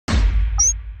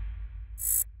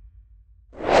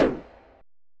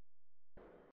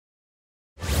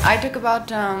I took about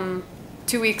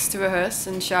 2 weeks to rehearse,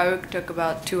 and Shahrukh took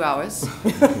about 2 hours.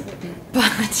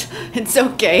 But it's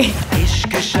okay.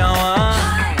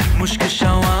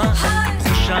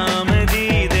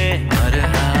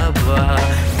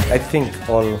 I think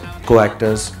all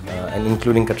co-actors, and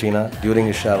including Katrina, during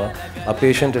his shower, are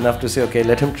patient enough to say, okay,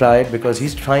 let him try it because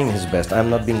he's trying his best. I'm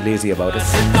not being lazy about it.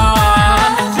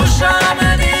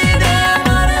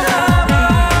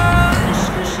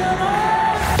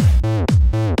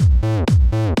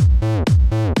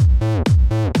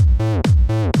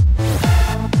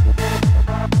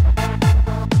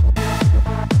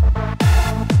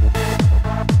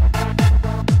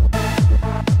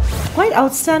 Quite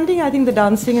outstanding, I think, the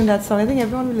dancing in that song. I think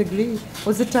everyone will agree.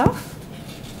 Was it tough?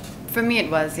 For me, it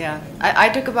was, yeah. I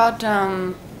took about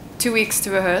 2 weeks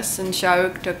to rehearse, and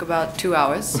Shahrukh took about 2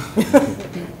 hours.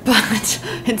 But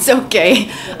it's okay.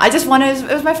 I just wanted,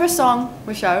 it was my first song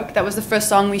with Shahrukh. That was the first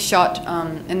song we shot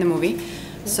in the movie.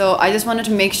 So I just wanted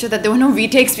to make sure that there were no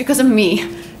retakes because of me.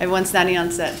 Everyone standing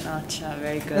on set. Oh,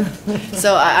 very good.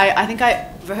 So I think I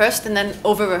rehearsed and then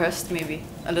over-rehearsed maybe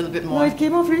a little bit more. No, it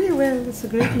came off really well. It's a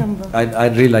great number.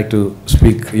 I'd really like to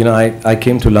speak. You know, I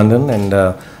came to London and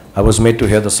I was made to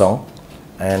hear the song.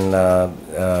 And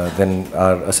then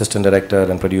our assistant director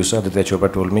and producer, Aditya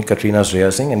Chopra, told me, Katrina's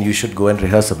rehearsing and you should go and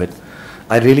rehearse a bit.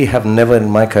 I really have never in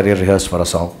my career rehearsed for a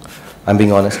song. I'm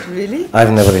being honest. Really?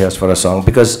 I've never rehearsed for a song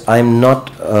because I'm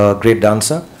not a great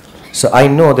dancer. So I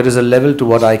know there is a level to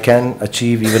what I can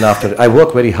achieve even after. I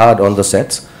work very hard on the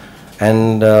sets.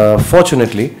 And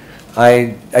fortunately,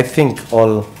 I think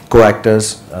all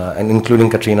co-actors, and including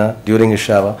Katrina, during his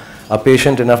shower, are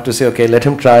patient enough to say, okay, let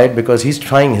him try it because he's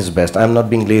trying his best. I'm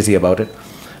not being lazy about it.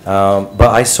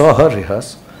 But I saw her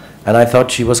rehearse, and I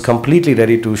thought she was completely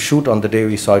ready to shoot on the day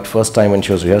we saw it first time when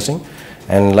she was rehearsing.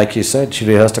 And like you said, she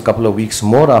rehearsed a couple of weeks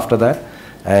more after that.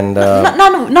 And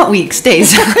not weeks,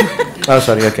 days. Oh,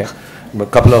 sorry, okay. A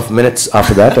couple of minutes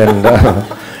after that. And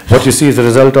what you see is the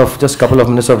result of just a couple of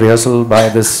minutes of rehearsal by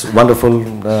this wonderful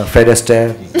Fred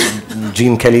Astaire,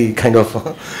 Gene Kelly kind of.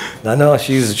 No,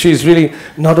 she's really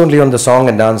not only on the song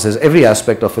and dances, every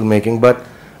aspect of filmmaking, but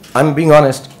I'm being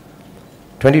honest,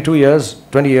 20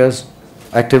 years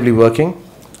actively working.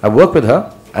 I work with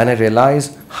her and I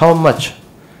realize how much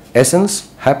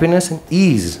essence, happiness and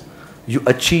ease you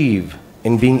achieve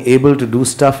in being able to do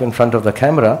stuff in front of the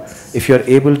camera if you're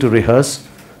able to rehearse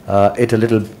it a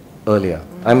little earlier.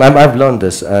 I've learned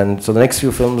this, and so the next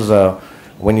few films,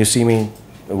 when you see me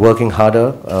working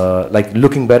harder, like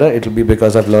looking better, it'll be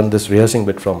because I've learned this rehearsing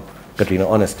bit from Katrina,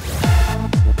 honestly.